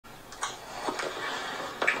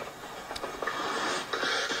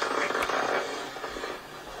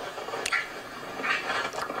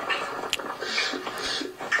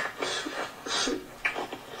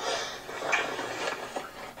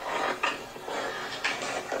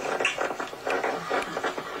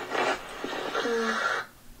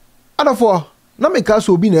Adafo na meka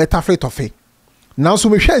so obi na etafre tofe now so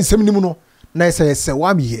me hwe nsem nim no na Serwaa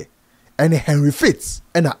Amihere and Henry Fitz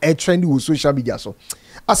and a trendy with social media so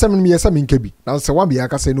asem nim yesa me nka bi na Serwaa Amihere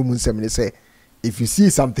aka say no mu nsem ne say if you see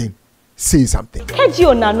something say something keji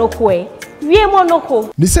ona noko e wie mo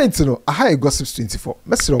noko ni sent no aha gossips 24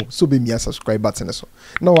 mesro so be me subscribe button so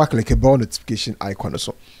now wa click the bell notification icon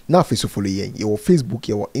so now face follow your Facebook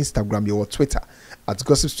your Instagram your Twitter at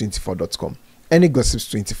gossips24.com any gossips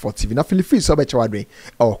 24 TV na feel free so be chawadwen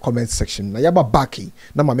or comment section na yaba backing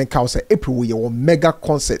na ma menka say April we your mega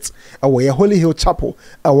concert we Holy Hill Chapel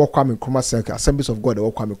Kwame Nkrumah Circle Assemblies of God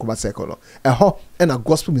Kwame Nkrumah Circle no and a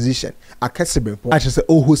gospel musician Akesebe I just say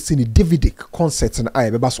hosting the Davidic concert and I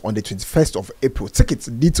be so on the 21st of April tickets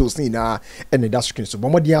details ni na and that screen so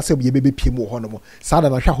but dia say we be PM ho no mo sada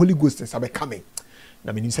na hwa Holy Ghost say be coming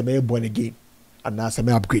na me say be born again and now some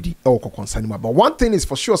upgrade concern but one thing is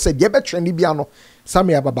for sure said you better trendy biano some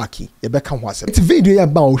ababaki you better come was it's video ya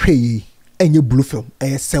ba ohwe enye blue film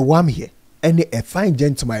Serwaa Amihere any a fine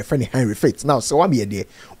gentleman my friend Henry Fitz now Serwaa Amihere there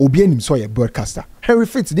obi anim so ye broadcaster Henry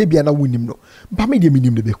Fitz dey bia na wonim no ba me dey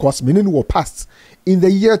minim because me no past in the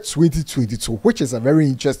year 2022 which is a very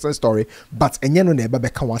interesting story but enye no na eba be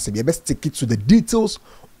kan was be stick it to the details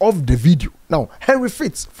of the video. Now, Henry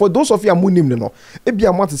Fitz, for those of you who know no, ebi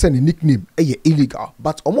am want to send a nickname, illegal,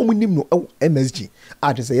 but omo mu nim no MSG.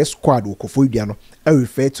 I just say squad wo kofo dia no. I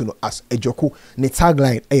refer to no as ejoko. Ne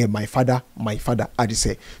tagline my father. I just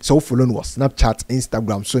say so follow no Snapchat,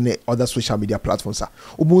 Instagram, so ne other social media platforms.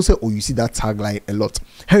 Omo say you see that tagline a lot.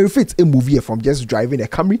 Henry Fitz a movie from just driving a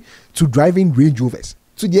Camry to driving Range Rovers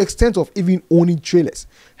to the extent of even owning trailers.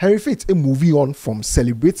 Henry Fitz a movie on from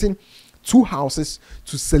celebrating 2 houses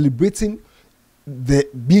to celebrating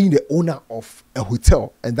being the owner of a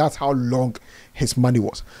hotel, and that's how long his money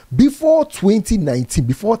was. Before 2019,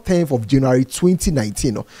 before 10th of January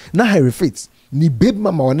 2019, no, na Henry Fitz ni baby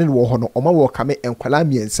mama wane wo ho no oma wo kame enkwala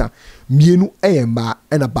miensa mienu ma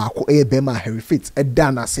na baako bema Henry Fitz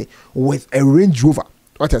danase with a Range Rover.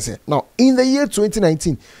 What I say now in the year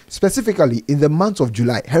 2019, specifically in the month of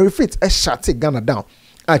July, Henry Fitz shut Ghana down.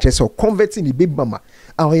 I just saw converting the baby mama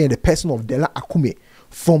the person of Dela Akume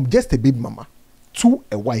from just a baby mama to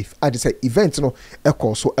a wife. I just say event no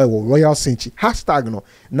echo so Royal Senchi hashtag no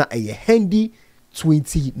na a handy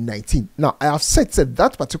 2019. Now I have said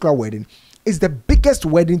that particular wedding is the biggest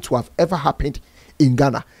wedding to have ever happened in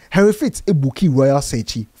Ghana. Henry Fitz ebuki Royal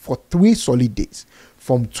Senchi for 3 solid days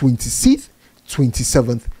from 26th,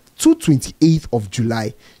 27th to 28th of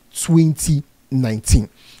July 2019.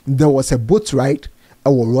 There was a boat ride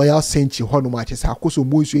our Royal Senchi hono matches akoso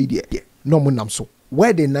monso ide no monam so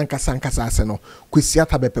where the nankasa ase no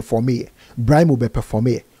kwesiata be perform here Brimo be perform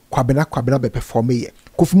here kwabena be perform here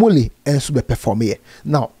Kofimole enso be perform here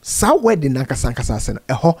now sa where the nankasa ase no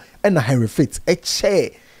eho na Henry Fitz chair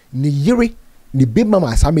ni yiri ni big mama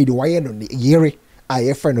asame de waye no ni yiri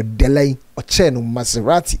aye friend no delay o chair no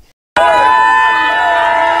Maserati.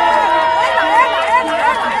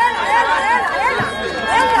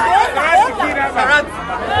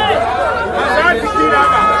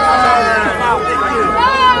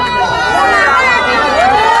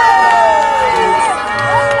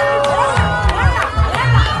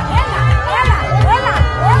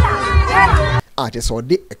 I just saw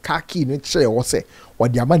the car key in chair was say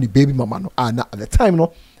what the man the baby mama no na at the time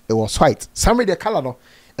no it was white. Some of the color no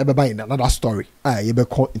ever buying another story. You be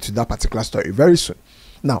call into that particular story very soon.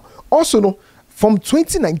 Now also no from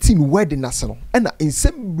 2019 wedding national and in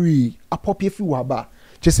Sembri a poppy fi waba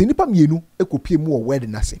just nipa mienu ekopie mu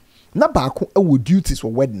wedding nase na baako ewo duties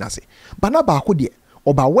for wedding nase ba na baako de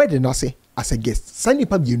oba wedding nase as a guest san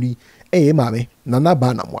nipa mienu maame nana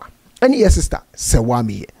ba na moa and yes sister Serwaa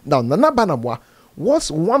Amihere. Now nana ba na moa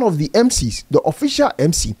was one of the MCs, the official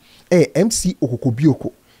MC MC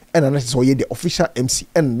Okokobioko and another so the official MC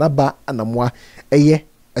and naba anamwa a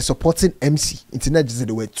supporting MC. Internet just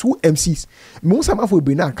there were 2 MCs. Most of them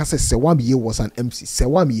be now because Serwaa Amihere was an MC.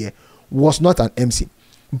 Serwaa Amihere was not an MC.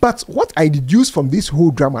 But what I deduced from this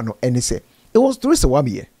whole drama no and say it was through Serwaa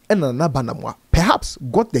Amihere and naba namwa perhaps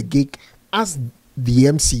got the gig as the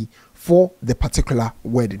MC for the particular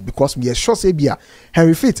wedding because me sure say bia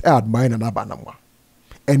Henry Fitz admire naba namwa.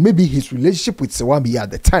 And maybe his relationship with Serwaa Amihere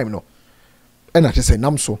at the time no and I just say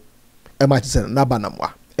namso I might say naba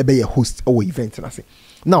namwa ebe a host or event and I say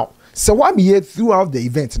now Serwaa Amihere throughout the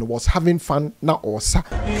event was having fun now also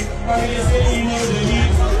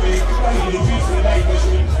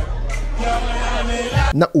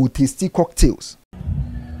now tasty cocktails.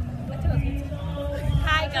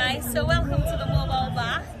 Hi guys, so welcome to the mobile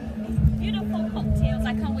bar. Beautiful cocktails,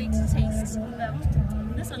 I can't wait to taste them.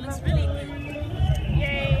 This one looks really good.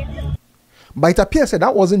 Yay! But it appears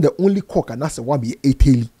that wasn't the only cock, and that's the one be a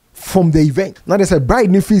from the event. Now there's a bride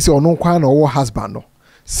new fees or no quan or husband no.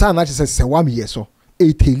 Son actually says Serwaa Amihere so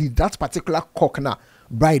a that particular cock na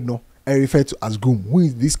bride no I refer to as groom, who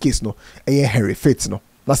in this case no a Harry Fitz no.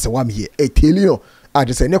 That's Serwaa Amihere a no. I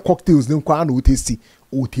just say no cocktails no quan no tasty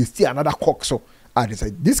another cock so I just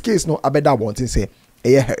say this case no I bet that one thing say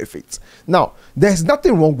a Harry Fitz. Now there's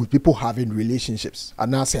nothing wrong with people having relationships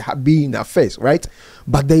and I say being affairs, right?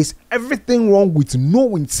 But there is everything wrong with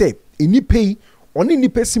knowing say any pay on any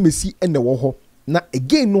person may see in the war. Now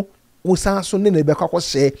again no so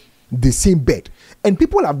share the same bed, and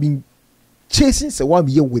people have been chasing Serwaa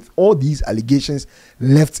Amihere with all these allegations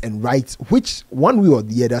left and right, which one way or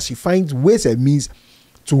the other she finds ways and means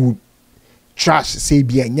to trash say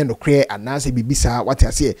be no clear and now say bibisa what I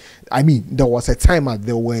say. I mean there was a time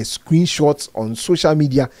there were screenshots on social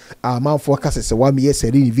media man focus Serwaa Amihere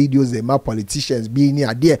sending videos the politicians being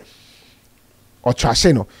near there or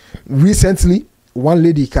trashing no. Recently one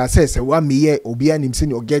lady can say Serwaa Amihere obia him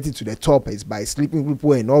saying you're getting to the top is by sleeping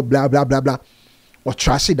people and all blah blah blah blah or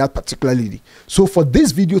trashing that particular lady. So for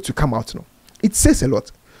this video to come out now, it says a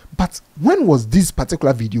lot. But when was this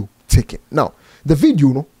particular video taken? Now the video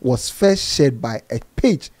no was first shared by a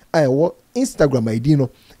page Instagram ID no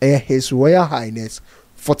His Royal Highness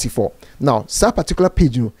 44. Now that particular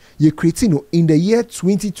page no you creating no in the year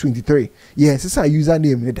 2023. Yes, it's a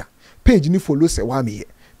username neither. Page ni follow Serwaa Amihere.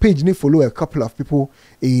 Page ni follow a couple of people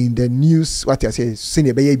in the news. What I say,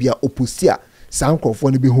 senior be opposite. Some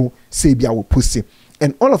crowd be who say be will post it.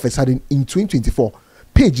 And all of a sudden in 2024,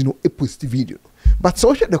 page no a post video. But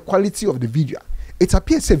social the quality of the video. It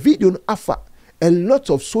appears a video offer a lot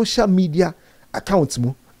of social media accounts.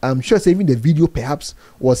 I'm sure even the video perhaps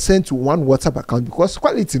was sent to one WhatsApp account because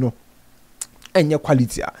quality no. And your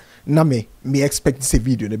quality na me expect this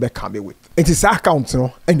video never come with. It is account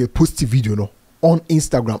no and a post video no on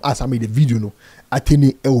Instagram as I made the video no at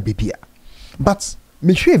any LBP. But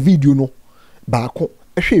me share video no baako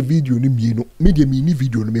I share video ni mienu media mini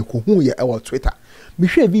video no me ko hu ya our Twitter. Me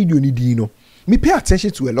share video ni di no me pay attention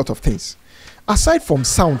to a lot of things aside from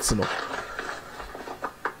sounds no.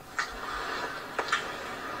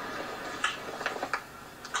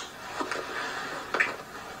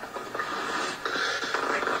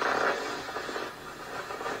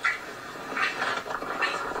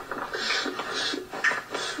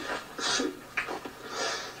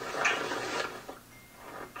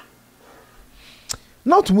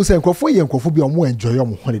 Now to Musa and be more enjoy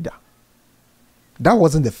your holiday. That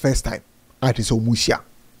wasn't the first time I saw Musia.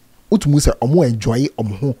 Utumusa more enjoy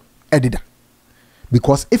editor.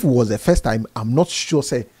 Because if it was the first time, I'm not sure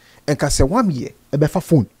say and can say 1 year a better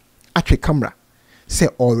phone actually camera say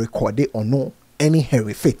or record it or no any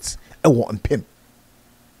Harry Fitz and pim.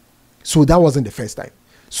 So that wasn't the first time.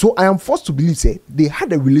 So I am forced to believe say they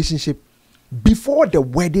had a relationship before the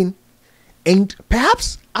wedding and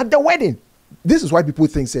perhaps at the wedding. This is why people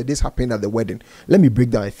think say this happened at the wedding. Let me break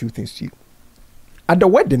down a few things to you. At the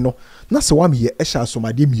wedding, no, na Serwaa Amihere esha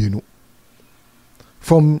somade mienu.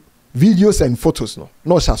 From videos and photos,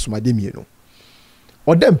 no sha somade mienu.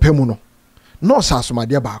 Or dem pemu no sha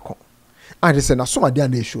somade baako. And they say na somade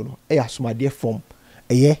na show no, somade from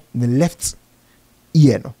the left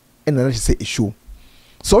ear no, and then say a show.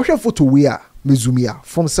 So we photo we are mezumia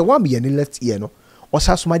from Serwaa Amihere in left ear no, or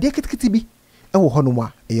sha somade kitikiti bi,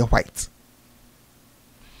 honoma white.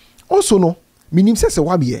 Also no, minim say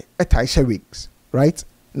Serwaa Amihere tie wigs, right?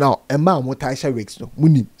 Now, a man mo tie wigs no,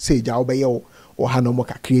 munim say ja obeye or hanomo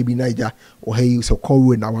kakre bi naija or hey so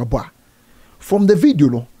konwe na waba. From the video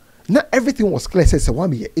no, not everything was clear say Serwaa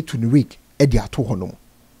Amihere etu ni wig e di ato hono.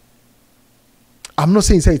 I'm not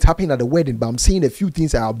saying say it happened at the wedding, but I'm saying a few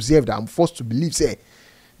things I observed that I'm forced to believe say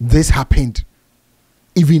this happened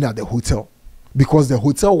even at the hotel because the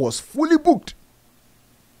hotel was fully booked.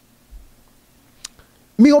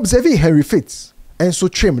 Me observing Harry Fitz and so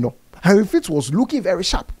trim no. Harry Fitz was looking very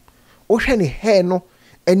sharp. Oshani hair no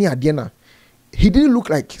any adiana. He didn't look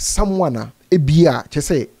like someone a beer. Just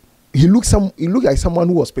say he looked like someone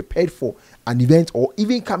who was prepared for an event or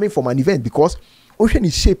even coming from an event because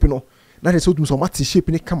Oshani shape no. Now they told him so much shape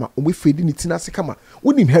in the camera. We fading it in a camera.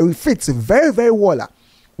 With him Harry Fitz very very well.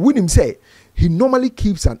 With him say he normally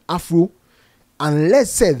keeps an afro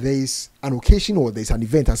unless say there is an occasion or there is an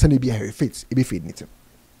event and suddenly be Harry Fitz. It be fading it.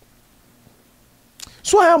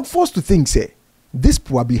 So I am forced to think, say, this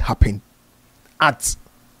probably happened at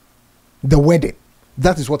the wedding.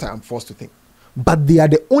 That is what I am forced to think. But they are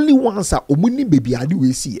the only ones that omuni baby adi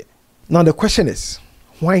we see. Now the question is,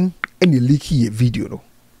 why any leaky video? No?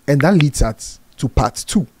 And that leads us to part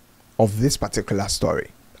 2 of this particular story.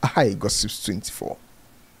 Hi, Gossips 24.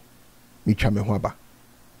 Mitwa me ho aba.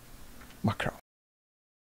 Magraheb.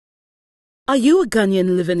 Are you a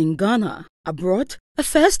Ghanaian living in Ghana, abroad, a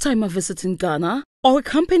first-timer visiting Ghana, or a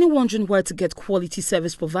company wondering where to get quality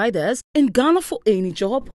service providers in Ghana for any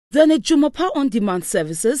job? Then Ch0pping On-Demand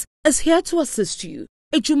Services is here to assist you.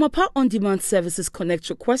 Ch0pping On-Demand Services connect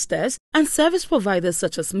requesters and service providers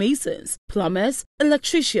such as masons, plumbers,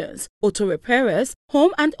 electricians, auto repairers,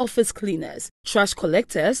 home and office cleaners, trash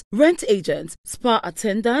collectors, rent agents, spa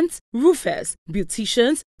attendants, roofers,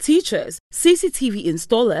 beauticians, teachers, CCTV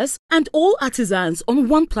installers, and all artisans on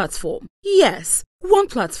one platform. Yes, one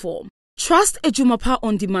platform. Trust Ch0pping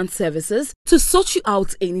On-Demand Services to sort you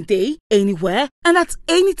out any day, anywhere, and at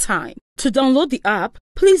any time. To download the app,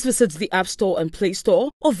 please visit the App Store and Play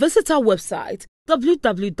Store or visit our website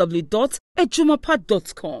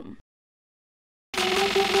www.ch0pping.com.